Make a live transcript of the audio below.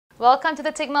Welcome to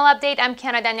the Tickmill update. I'm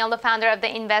Kiana Daniel, the founder of the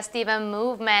Investing Diva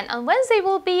movement. On Wednesday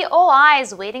will be all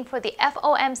eyes waiting for the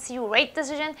FOMC rate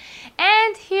decision,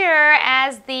 and here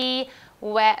as the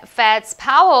Fed's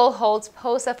Powell holds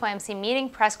post-FOMC meeting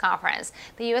press conference.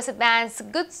 The U.S.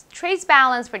 advanced goods trade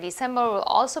balance for December will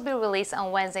also be released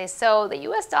on Wednesday, so the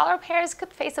U.S. dollar pairs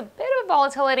could face a bit of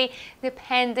volatility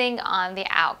depending on the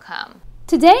outcome.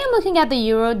 Today I'm looking at the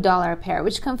euro-dollar pair,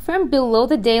 which confirmed below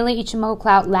the daily Ichimoku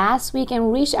cloud last week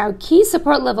and reached our key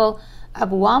support level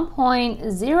of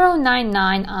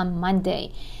 1.099 on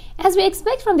Monday. As we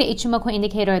expect from the Ichimoku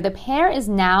indicator, the pair is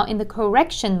now in the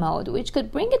correction mode, which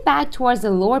could bring it back towards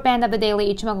the lower band of the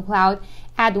daily Ichimoku cloud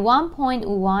at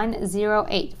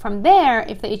 1.108. From there,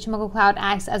 if the Ichimoku cloud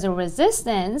acts as a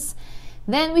resistance,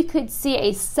 then we could see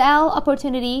a sell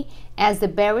opportunity as the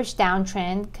bearish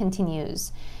downtrend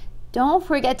continues. Don't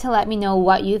forget to let me know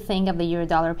what you think of the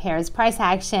euro-dollar pair's price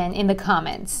action in the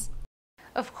comments.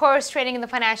 Of course, trading in the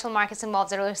financial markets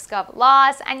involves a risk of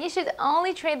loss, and you should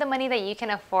only trade the money that you can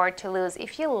afford to lose.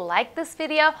 If you like this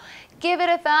video, give it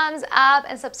a thumbs up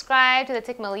and subscribe to the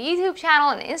Tickmill YouTube channel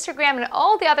and Instagram and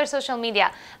all the other social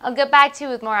media. I'll get back to you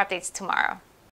with more updates tomorrow.